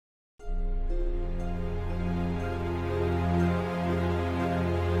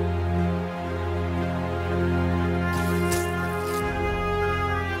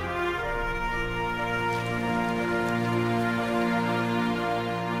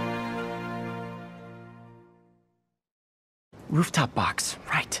Rooftop box,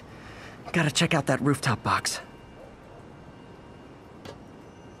 right. Gotta check out that rooftop box.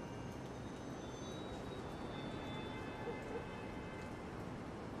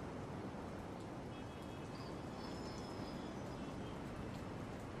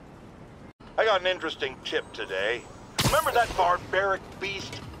 I got an interesting tip today. Remember that barbaric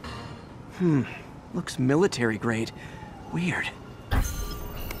beast? Looks military grade. Weird.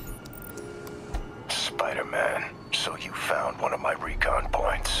 Spider-Man, so you found one of my recon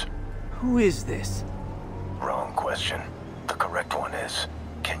points. Who is this? Wrong question. The correct one is,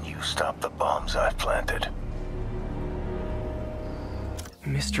 can you stop the bombs I've planted?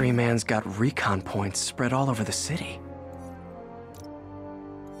 Mystery Man's got recon points spread all over the city.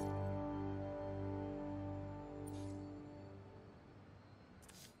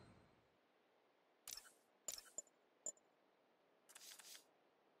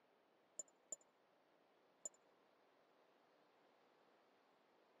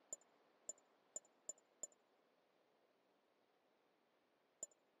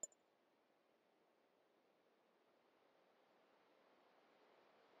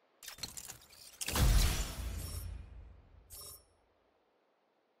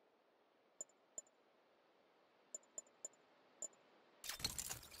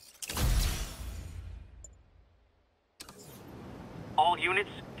 All units,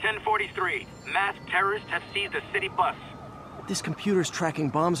 1043. Masked terrorists have seized a city bus. This computer's tracking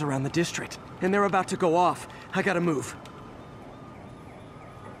bombs around the district, and they're about to go off. I gotta move.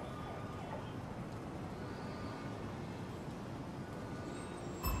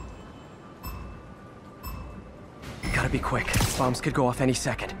 Gotta be quick. Bombs could go off any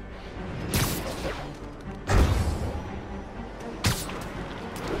second.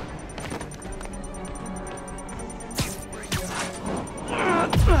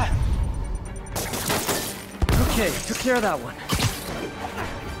 Okay, took care of that one.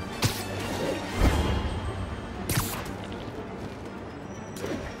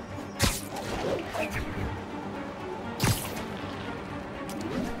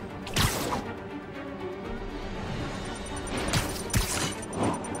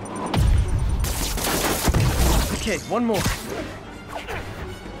 Okay, one more.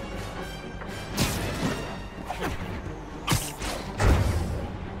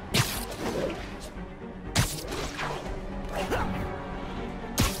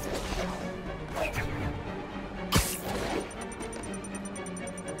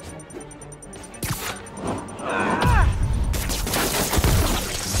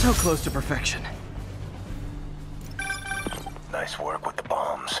 So close to perfection. Nice work with the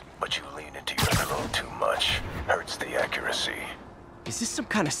bombs, but you lean into your a little too much. Hurts the accuracy. Is this some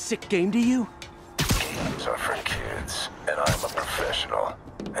kind of sick game to you? Games are for kids, and I'm a professional,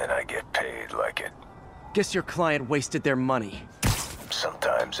 and I get paid like it. Guess your client wasted their money.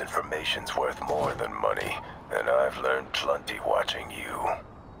 Sometimes information's worth more than money, and I've learned plenty watching you.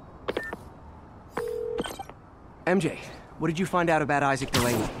 MJ, what did you find out about Isaac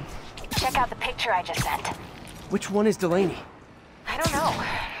Delaney? Check out the picture I just sent. Which one is Delaney? I don't know.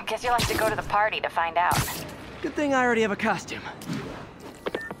 Guess you'll have to go to the party to find out. Good thing I already have a costume.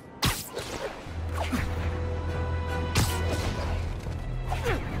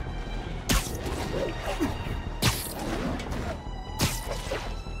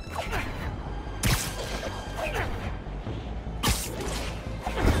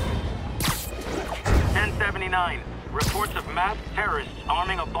 Reports of masked terrorists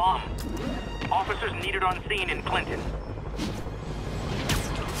arming a bomb. Officers needed on scene in Clinton.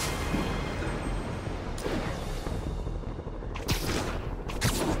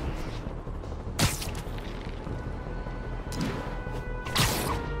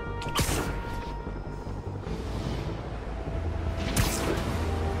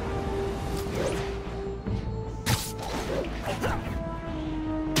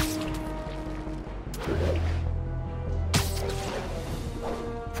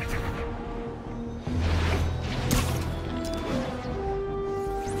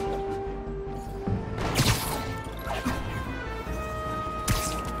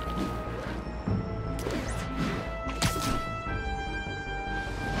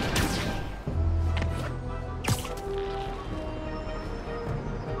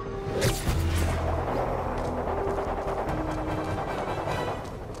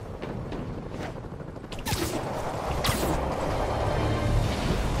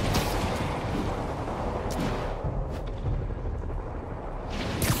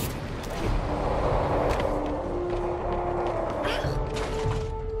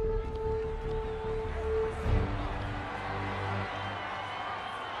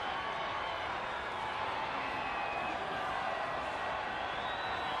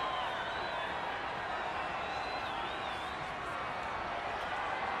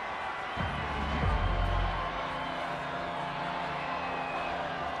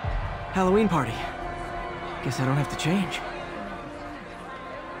 Halloween party. Guess I don't have to change.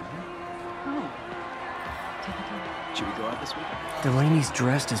 Should we go out this weekend? Delaney's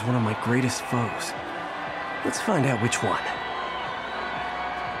dressed as one of my greatest foes. Let's find out which one.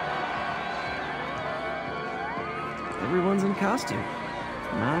 Everyone's in costume.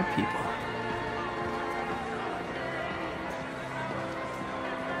 My people.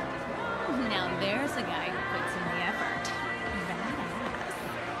 Now there's a guy who puts in the effort. Badass.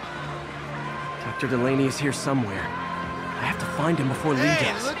 Dr. Delaney is here somewhere. I have to find him before Lee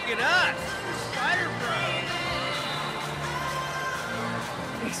does. Look at us! The Spider Bros!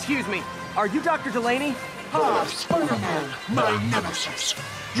 Excuse me, are you Dr. Delaney? Spider-Man, my nemesis.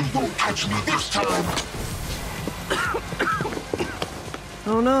 You won't catch me this time.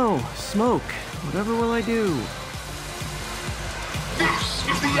 Oh no, smoke. Whatever will I do? This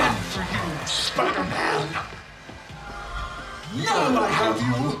is the end for you, Spider-Man. Now I have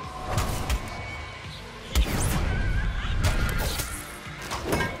you.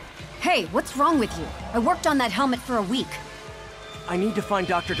 Hey, what's wrong with you? I worked on that helmet for a week. I need to find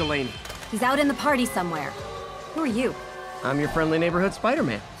Dr. Delaney. He's out in the party somewhere. Who are you? I'm your friendly neighborhood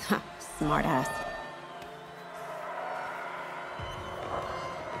Spider-Man. Smartass.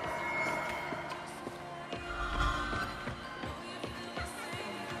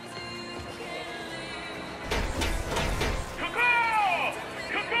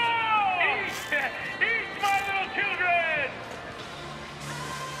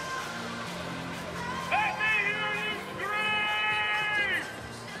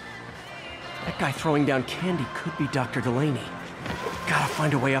 That guy throwing down candy could be Dr. Delaney. Gotta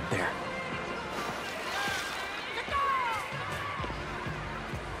find a way up there.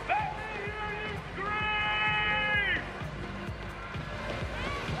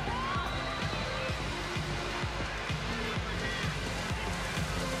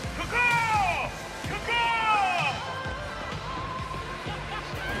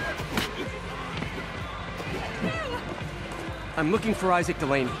 I'm looking for Isaac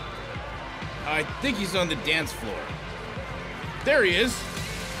Delaney. I think he's on the dance floor. There he is!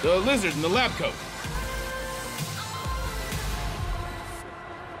 The lizard in the lab coat.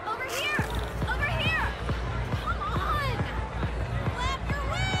 Over here! Over here! Come on! Flap your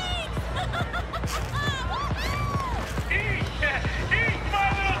wings! Eat, my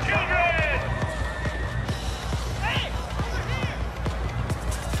little children! Hey!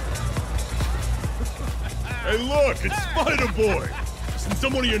 Hey, look, it's Spider-Boy! Since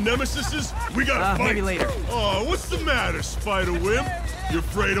I'm one of your nemesises, we gotta fight. Maybe later. Oh, what's the matter, Spider-Wimp? You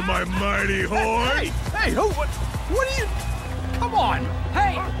afraid of my mighty horn? Hey, who? What are you? Come on!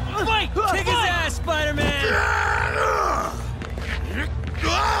 Hey! Fight! Kick his ass, Spider-Man!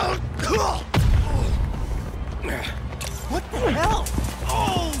 What the hell?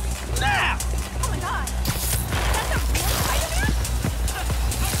 Oh, snap! Oh my god! That's a real Spider-Man?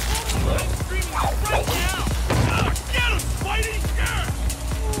 I'm screaming right now! Get him, Spidey!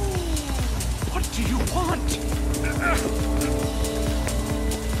 What do you want?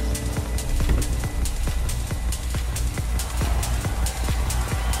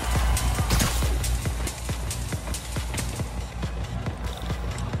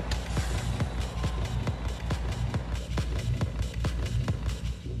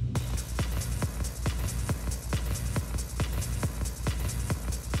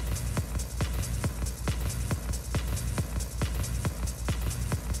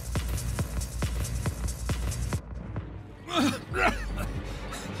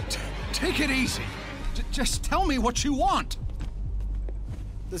 Take it easy. Just tell me what you want.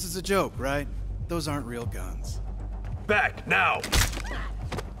 This is a joke, right? Those aren't real guns. Back, now!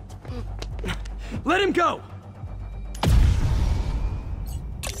 Let him go!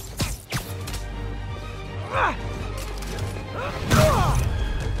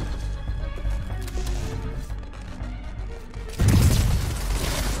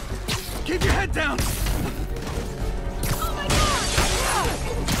 Keep your head down! Oh my god!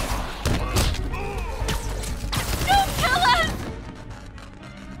 Don't kill us!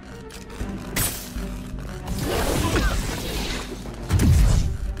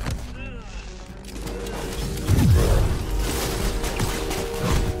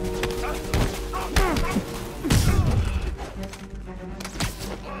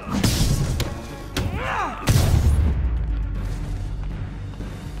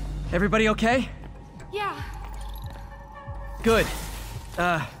 Everybody okay? Yeah. Good.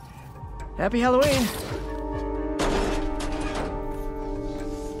 Happy Halloween.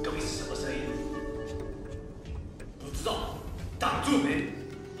 各位什么声音？不知道，挡住没？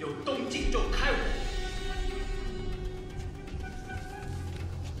有动静就开火。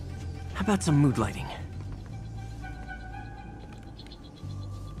How about some mood lighting?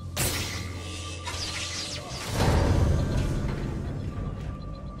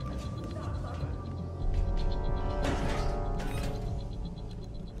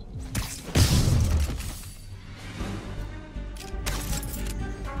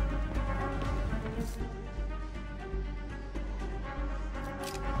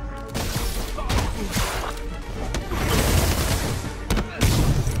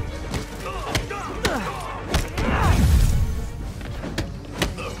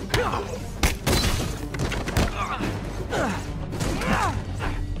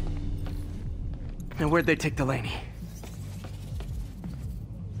 Now where'd they take Delaney?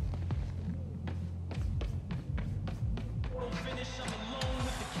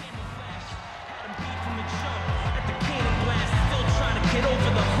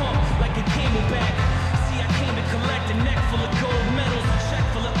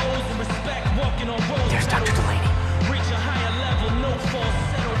 There's Dr. Delaney. Reach a higher level, no false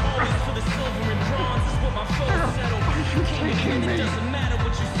settle. Always for the silver and bronze is what my foes settle. Can't win, it doesn't matter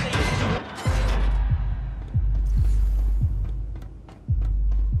what you say or do.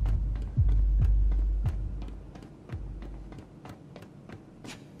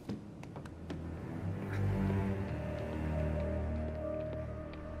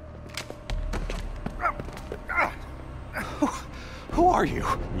 Who are you?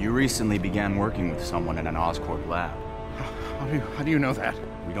 You recently began working with someone in an Oscorp lab. How do you know that?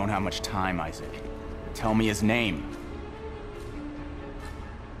 We don't have much time, Isaac. Tell me his name.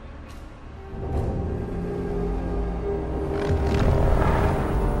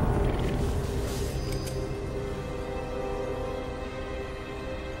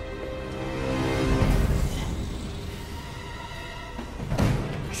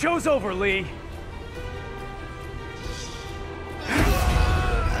 Show's over, Lee.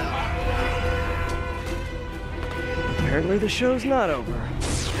 Apparently the show's not over.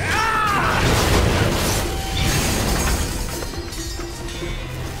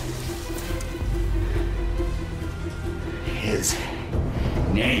 His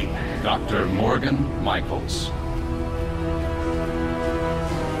name. Dr. Morgan Michaels.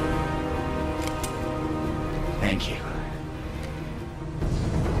 Thank you.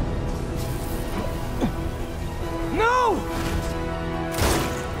 No!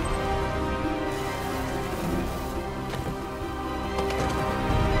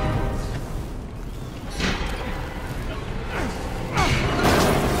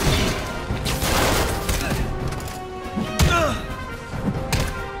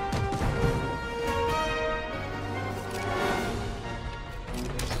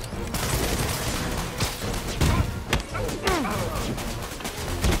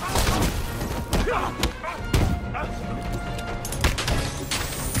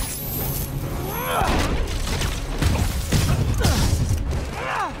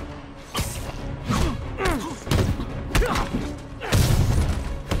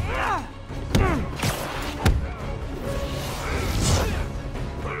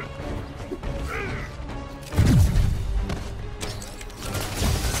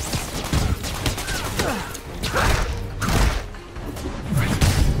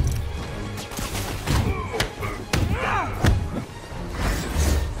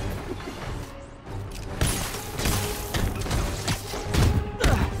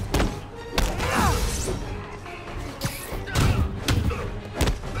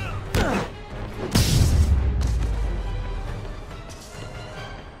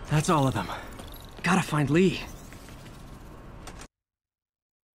 That's all of them. Gotta find Lee.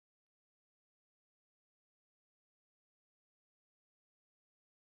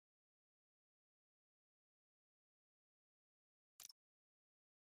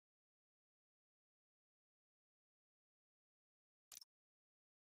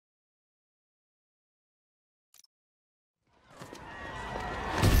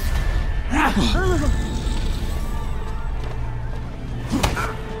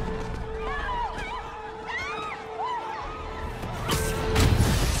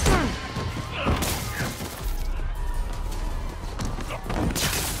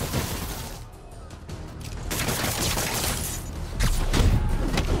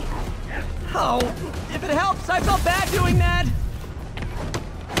 Oh, if it helps, I felt bad doing that.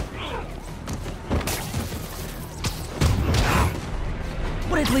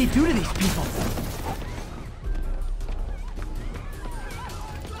 What did Lee do to these people?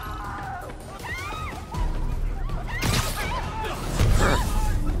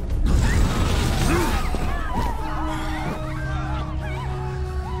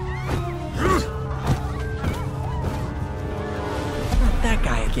 Not that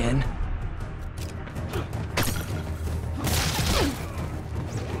guy again.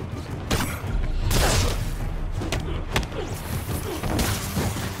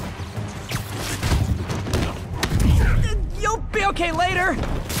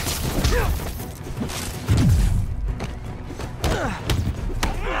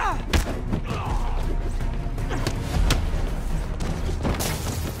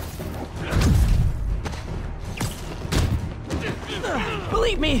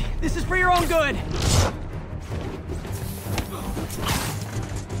 Believe me, this is for your own good.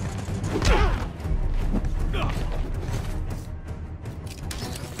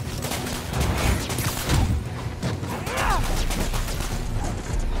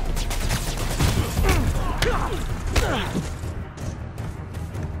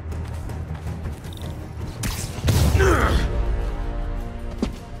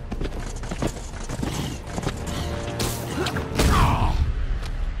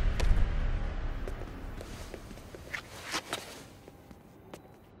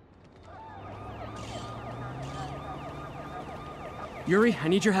 Yuri, I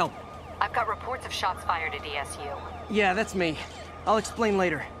need your help. I've got reports of shots fired at ESU. Yeah, that's me. I'll explain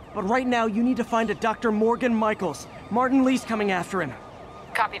later. But right now, you need to find a Dr. Morgan Michaels. Martin Lee's coming after him.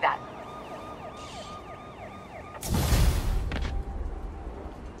 Copy that.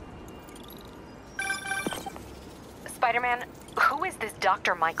 Spider-Man, who is this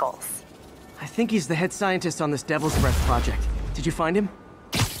Dr. Michaels? I think he's the head scientist on this Devil's Breath project. Did you find him?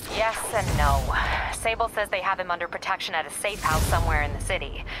 Yes and no. Sable says they have him under protection at a safe house somewhere in the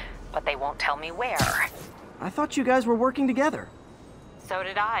city, but they won't tell me where. I thought you guys were working together. So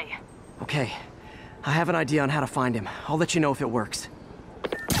did I. Okay. I have an idea on how to find him. I'll let you know if it works.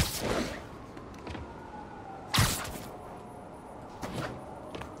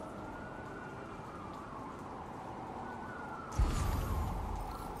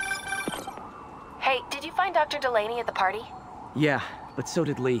 Hey, did you find Dr. Delaney at the party? Yeah, but so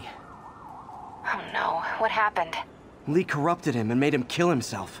did Lee. Oh no, what happened? Lee corrupted him and made him kill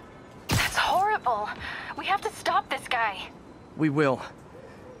himself. That's horrible. We have to stop this guy. We will.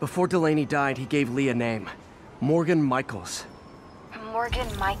 Before Delaney died, he gave Lee a name. Morgan Michaels. Morgan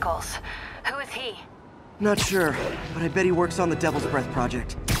Michaels. Who is he? Not sure, but I bet he works on the Devil's Breath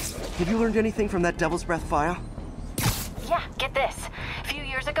project. Have you learned anything from that Devil's Breath file? Yeah, get this. A few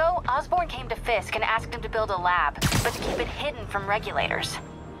years ago, Osborn came to Fisk and asked him to build a lab, but to keep it hidden from regulators.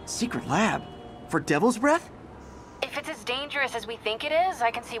 Secret lab? For Devil's Breath? If it's as dangerous as we think it is, I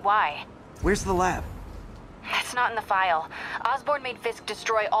can see why. Where's the lab? That's not in the file. Osborn made Fisk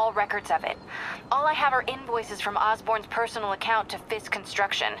destroy all records of it. All I have are invoices from Osborn's personal account to Fisk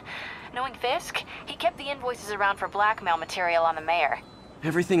Construction. Knowing Fisk, he kept the invoices around for blackmail material on the mayor.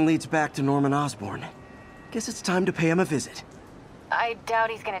 Everything leads back to Norman Osborn. Guess it's time to pay him a visit. I doubt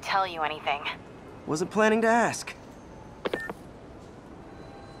he's gonna tell you anything. Wasn't planning to ask.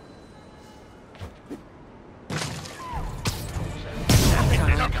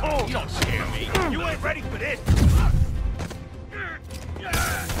 You don't scare me. You ain't ready for this.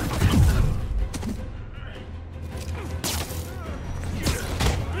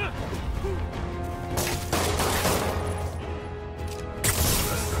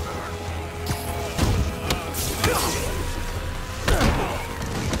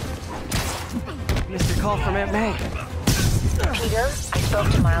 Missed a call from Aunt May. Peter, I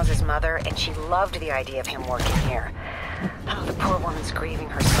spoke to Miles's mother, and she loved the idea of him working here. Oh, the poor woman's grieving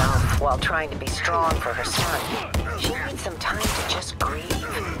herself while trying to be strong for her son. She needs some time to just grieve,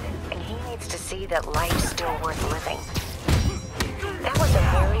 and he needs to see that life's still worth living. That was a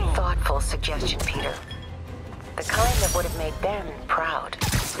very thoughtful suggestion, Peter. The kind that would have made Ben proud.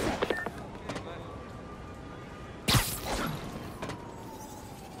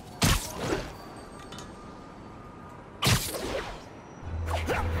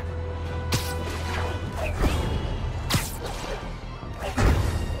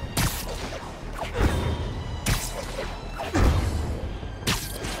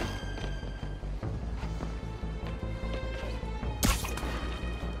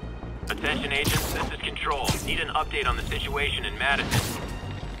 Attention agents, this is Control. Need an update on the situation in Madison.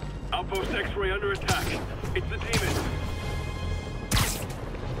 Outpost X-ray under attack. It's the demon.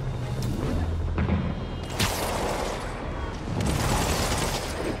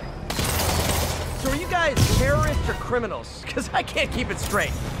 So are you guys terrorists or criminals? Because I can't keep it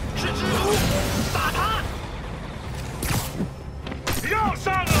straight.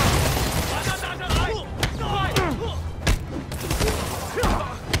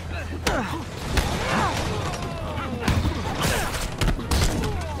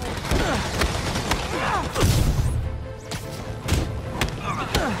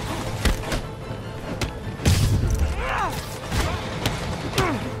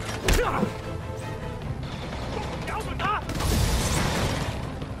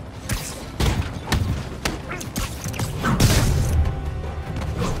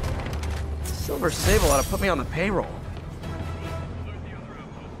 Silver Sable ought to put me on the payroll.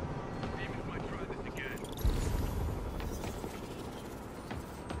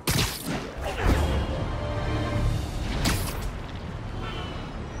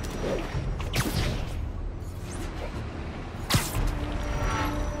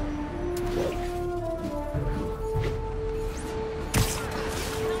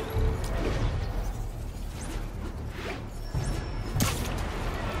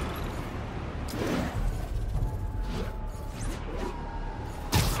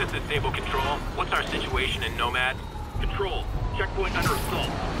 This is Sable Control. What's our situation in Nomad? Control, checkpoint under assault.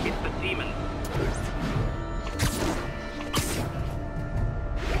 It's the demons.